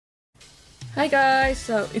Hi guys,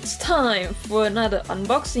 so it's time for another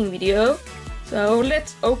unboxing video. So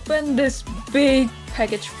let's open this big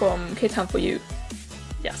package from Kpop for you.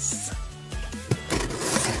 Yes.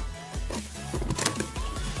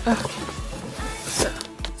 Okay. So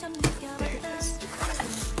there it is.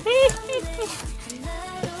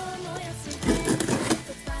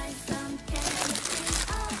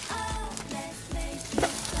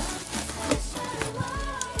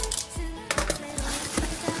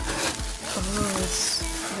 Oh, it's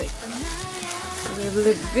like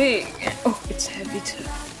really big. Oh, it's heavy too.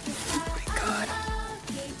 Oh my god.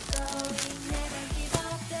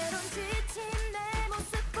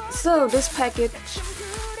 So this package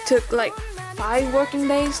took like 5 working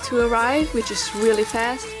days to arrive, which is really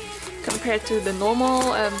fast compared to the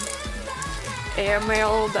normal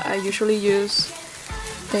airmail that I usually use.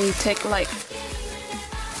 They take like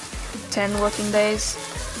 10 working days.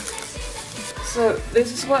 So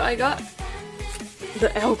this is what I got. The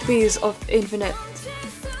LPs of Infinite,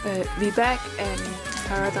 Be Back and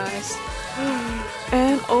Paradise,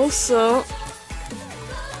 and also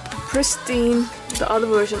Pristin, the other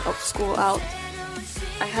version of Schxxl Out.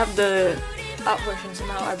 I have the out version, so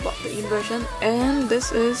now I bought the in version, and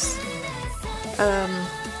this is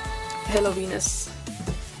Hello Venus,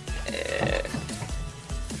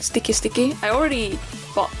 Sticky. I already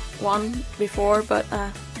bought one before, but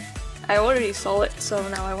I already saw it, so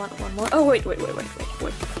now I want one more. Oh wait a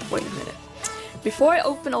minute. Before I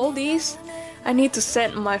open all these, I need to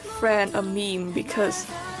send my friend a meme, because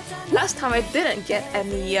last time I didn't get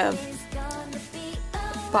any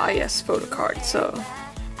bias photo card, so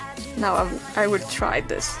now I would try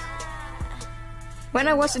this. When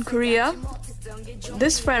I was in Korea,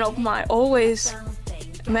 this friend of mine always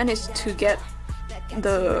managed to get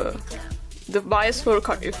the bias photo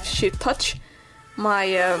card if she touched my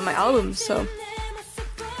my album, so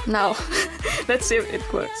now let's see if it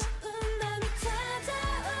works.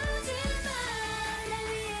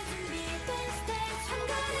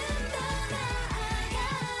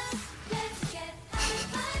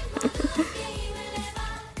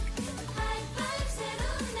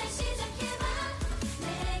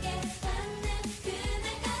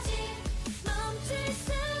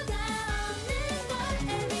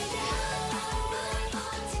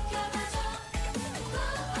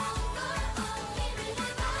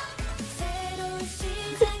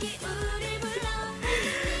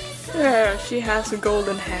 Yeah, she has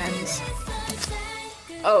golden hands.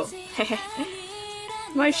 Oh,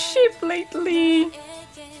 my sheep lately.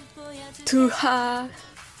 Tuha.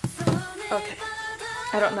 Okay,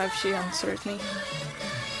 I don't know if she answered me.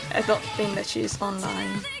 I don't think that she's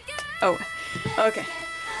online. Oh, okay.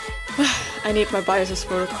 I need my biases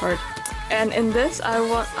photo card, and in this I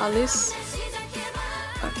want Alice.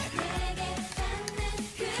 Okay.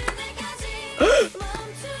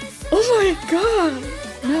 Oh my god!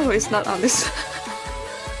 No, it's not Alice.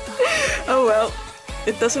 Oh well,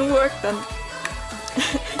 it doesn't work then.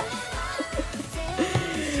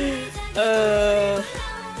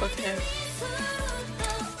 Okay.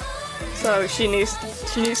 So she needs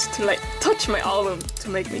to like touch my album to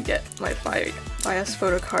make me get my bias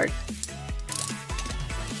photo card.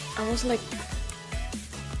 I was like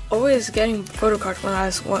always getting photo card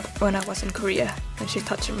when I was in Korea, and she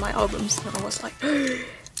touched my albums, and I was like,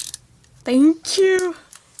 thank you.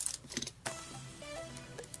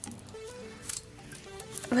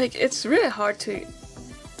 Like, it's really hard to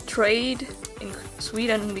trade in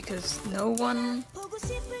Sweden because no one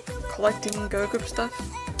collecting girl group stuff.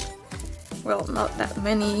 Well, not that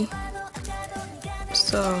many.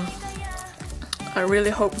 So I really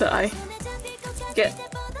hope that I get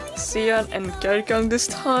Sion and Gyeoung this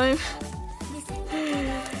time.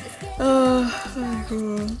 Oh my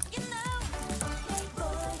god.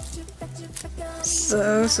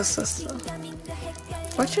 So.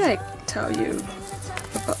 What should I tell you?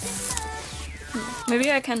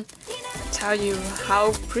 Maybe I can tell you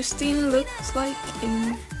how Pristin looks like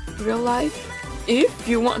in real life. If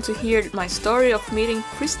you want to hear my story of meeting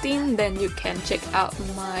Pristin, then you can check out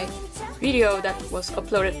my video that was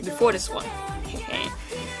uploaded before this one.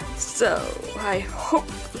 So I hope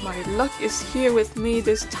my luck is here with me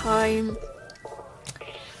this time.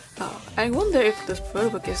 Oh, I wonder if the photo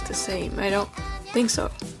book is the same. I don't think so.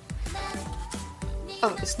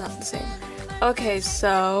 Oh, it's not the same. Okay,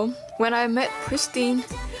 so when I met Pristin,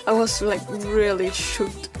 I was like really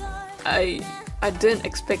shocked. I didn't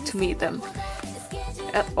expect to meet them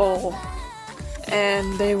at all,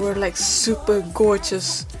 and they were like super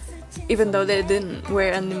gorgeous, even though they didn't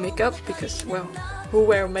wear any makeup, because well, who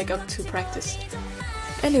wear makeup to practice?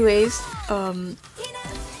 Anyways,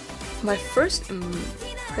 my first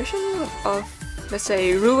impression of, let's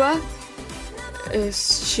say, Rua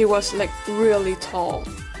is she was like really tall.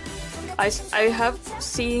 I have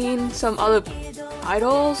seen some other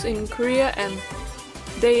idols in Korea and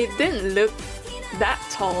they didn't look that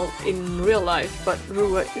tall in real life, but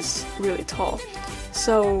Rua is really tall.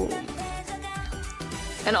 So,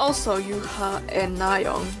 and also Yuha and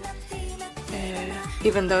Nayeon,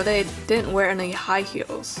 even though they didn't wear any high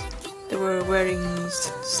heels, they were wearing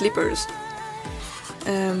slippers.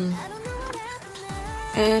 And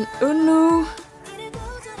Unnu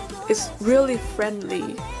is really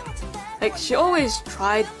friendly. Like, she always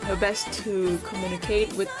tried her best to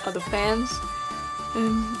communicate with other fans.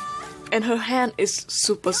 And her hand is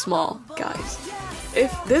super small, guys.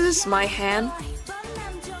 If this is my hand,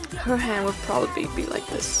 her hand would probably be like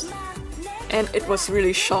this. And it was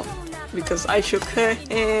really shocked because I shook her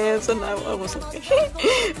hands and I was like,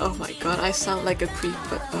 oh my god, I sound like a creep,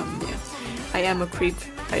 but yeah, I am a creep.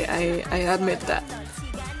 I admit that.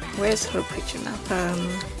 Where's her picture now?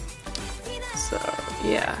 So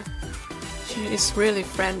yeah, she is really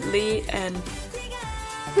friendly and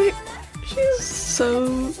she's so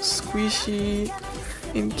squishy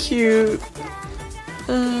and cute.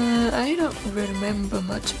 I don't remember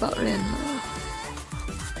much about Renma.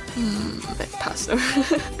 Let's pass her.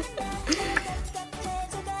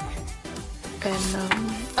 And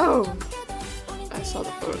oh, I saw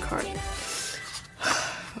the photo card.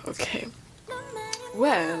 Okay.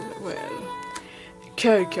 Well,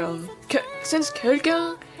 Kyeolkyung. Since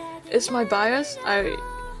Kyeolkyung is my bias, I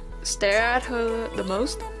stare at her the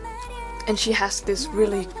most. And she has this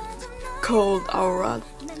really cold aura.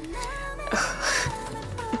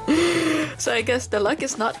 So I guess the luck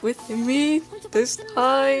is not with me this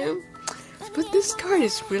time. But this card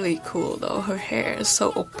is really cool though. Her hair is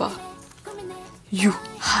so oppa.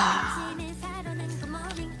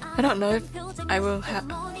 I don't know if I will have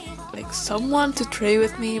like someone to trade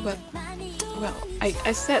with me, but well,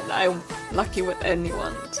 I said I'm lucky with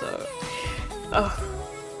anyone, so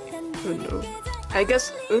Unnu. I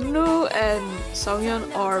guess Unnu and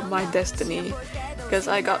Songyeon are my destiny because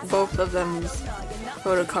I got both of them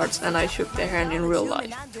photo cards and I shook their hand in real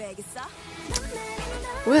life.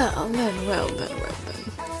 Well then.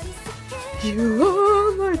 You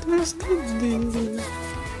are my destiny.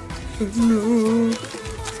 Unnu.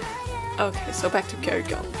 Okay, so back to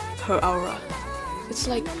Kyeolkyung. Her aura. It's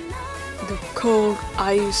like the cold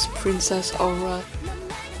ice princess aura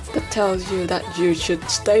that tells you that you should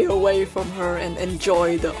stay away from her and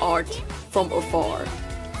enjoy the art from afar.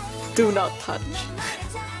 Do not touch.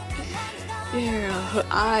 Yeah, her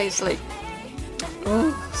eyes like,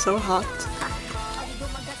 oh, so hot.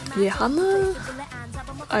 Yehana?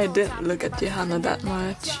 I didn't look at Yehana that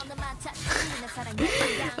much.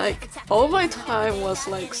 Like, all my time was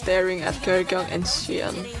like staring at Kyeolkyung and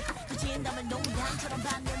Xian.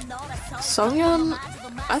 Songyeon,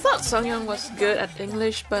 I thought Songyeon was good at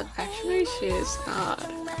English, but actually she is not.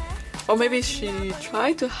 Or maybe she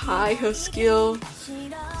tried to hide her skill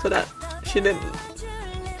so that she didn't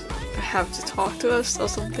have to talk to us or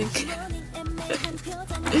something.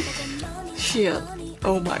 Xian,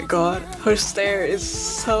 oh my god, her stare is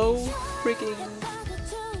so freaking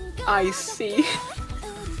icy.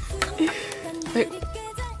 Like,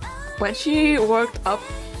 when she walked up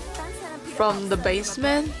from the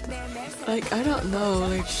basement, like, I don't know,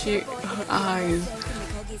 like her eyes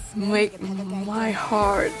make my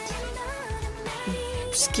heart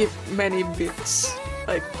skip many beats.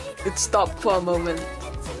 Like, it stopped for a moment.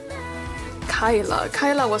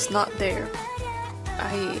 Kyla was not there.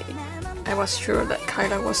 I was sure that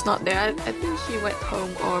Kyla was not there. I think she went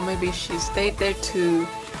home, or maybe she stayed there to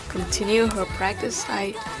continue her practice.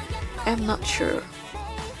 I am not sure.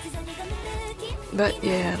 But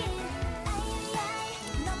yeah,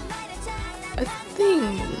 I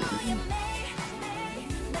think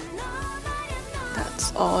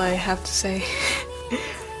that's all I have to say.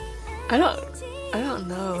 I don't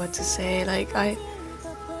know what to say. Like, I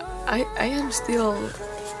am still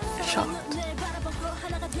shocked.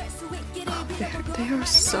 Oh, they are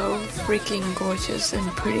so freaking gorgeous and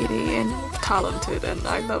pretty and talented, and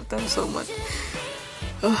I love them so much.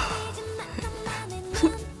 Oh.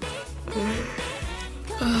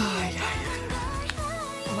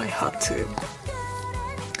 My heart too.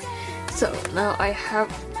 So now I have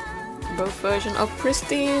both versions of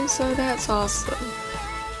Pristin, so that's awesome.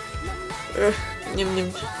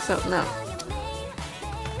 So now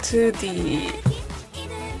to the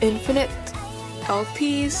Infinite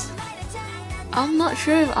LPs. I'm not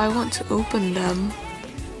sure if I want to open them.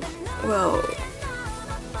 Well,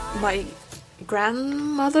 my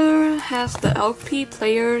grandmother has the LP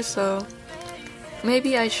player, so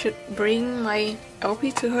maybe I should bring my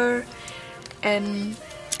LP to her and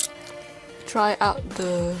try out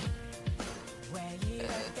the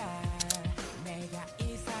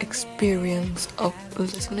experience of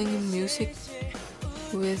listening to music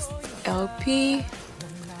with LP.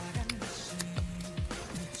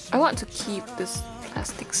 I want to keep this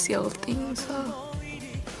plastic seal thing, so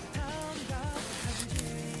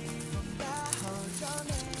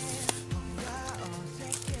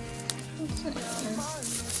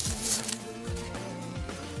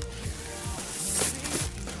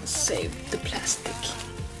save the plastic.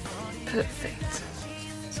 Perfect.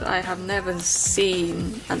 So I have never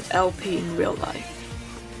seen an LP in real life.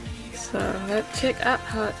 So let's check out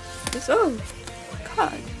how it is. Oh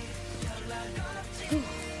god. Oh,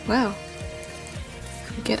 wow.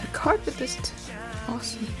 We get a card with this.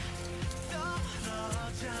 Awesome.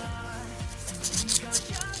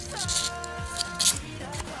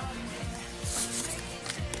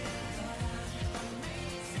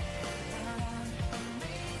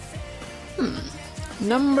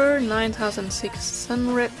 Number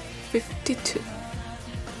 9652.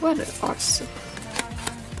 What an awesome.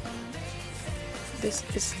 This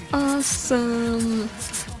is awesome.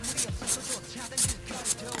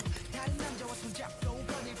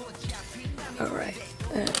 Alright,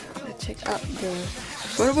 let's check out the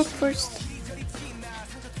photo book first.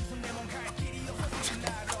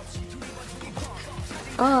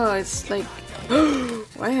 Oh, it's like,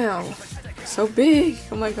 wow, so big.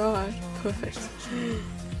 Oh my god, perfect.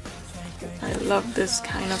 I love this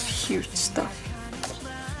kind of huge stuff.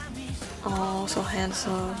 Oh, so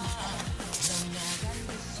handsome.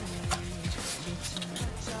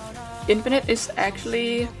 Infinite is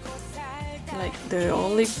actually like the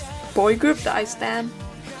only boy group that I stan.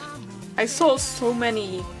 I saw so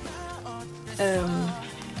many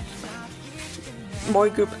boy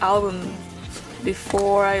group albums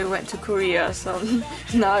before I went to Korea, so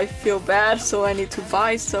now I feel bad, so I need to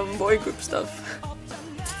buy some boy group stuff.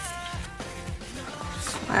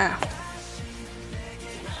 Wow.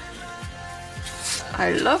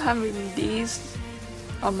 I love having these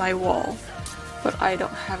on my wall, but I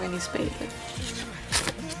don't have any space.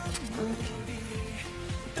 Okay.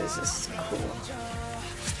 This is cool.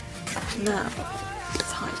 Now,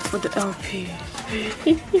 time for the LP.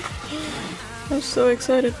 I'm so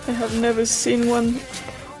excited. I have never seen one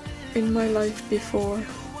in my life before.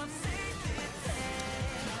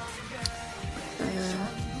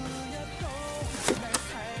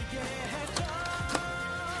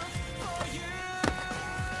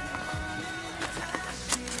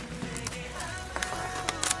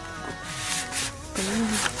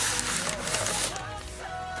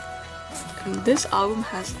 And this album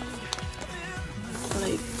has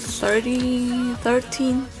like 13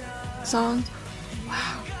 songs.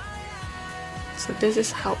 Wow. So this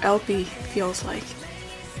is how LP feels like.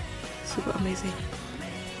 Super amazing.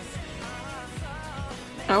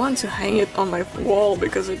 I want to hang it on my wall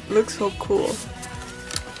because it looks so cool.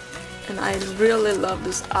 And I really love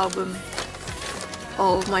this album.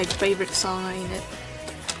 All of my favorite songs are in it.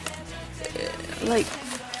 Like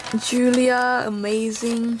Julia,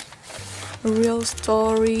 amazing. A Real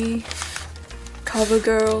Story, Cover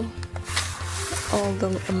Girl, all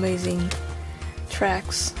the amazing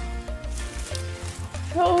tracks.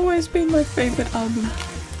 It's always been my favorite album.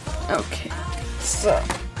 Okay, so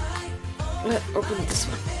let's open this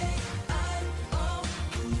one.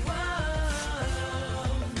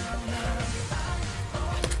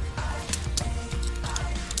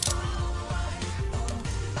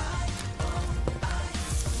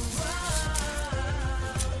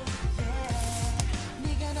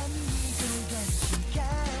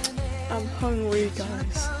 I'm hungry,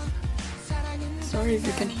 guys. Sorry if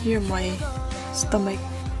you can hear my stomach.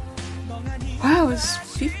 Wow, it's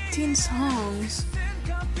 15 songs.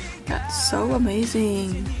 That's so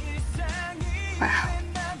amazing. Wow.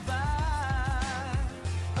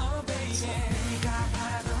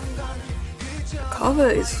 The cover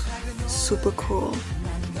is super cool.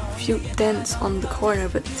 A few dents on the corner,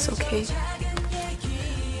 but it's okay.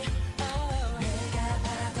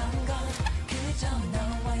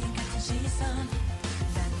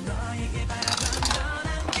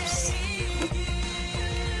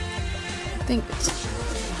 I think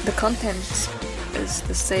the content is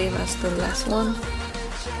the same as the last one.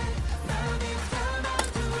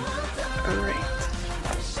 Alright.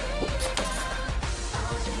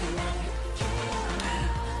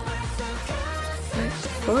 The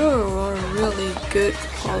photos are really good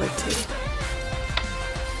quality.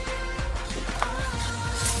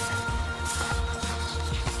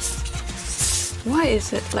 Why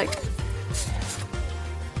is it like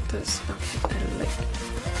this? Okay. her leg.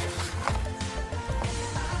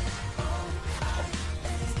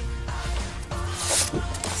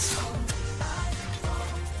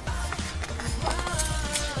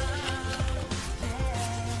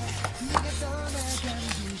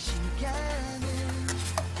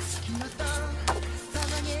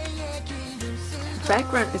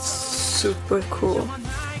 Background is super cool,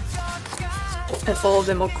 and all of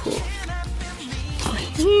them are cool.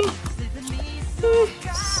 So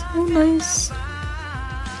nice.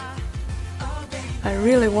 I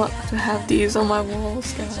really want to have these on my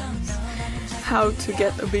walls, guys. How to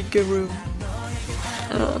get a bigger room.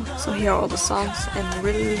 So here are all the songs and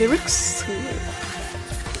lyrics.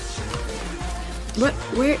 But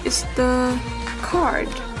where is the card?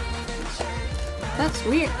 That's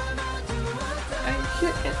weird. I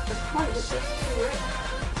should get the card.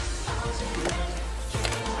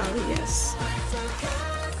 Oh yes.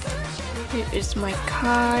 Here is my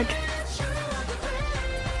card.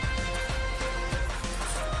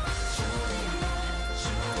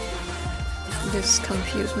 This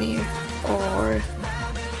confused me, or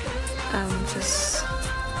I'm just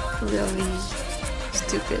really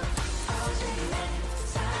stupid.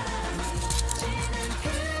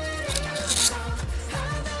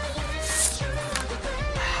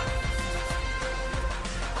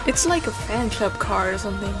 It's like a fan club card or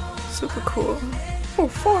something. Super cool. Oh,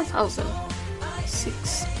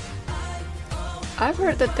 4,006. I've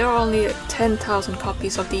heard that there are only 10,000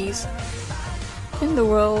 copies of these in the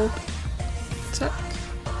world. So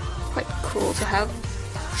quite cool to have.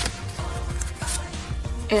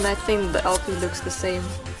 And I think the LP looks the same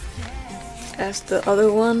as the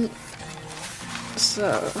other one.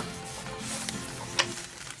 So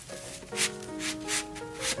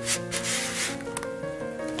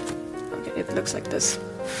it looks like this.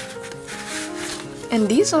 And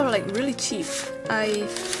these are like really cheap. I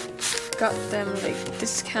got them like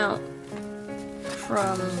discount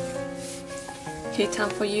from K-Town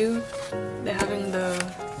for You. They're having the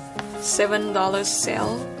 $7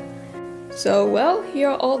 sale. So well, here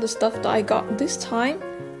are all the stuff that I got this time.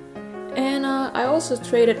 And I also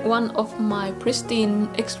traded one of my Pristin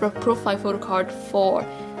extra profile photo card for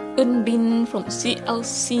Unbin from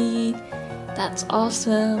CLC. That's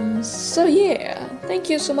awesome. So yeah, thank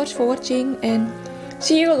you so much for watching and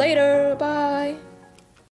see you later. Bye.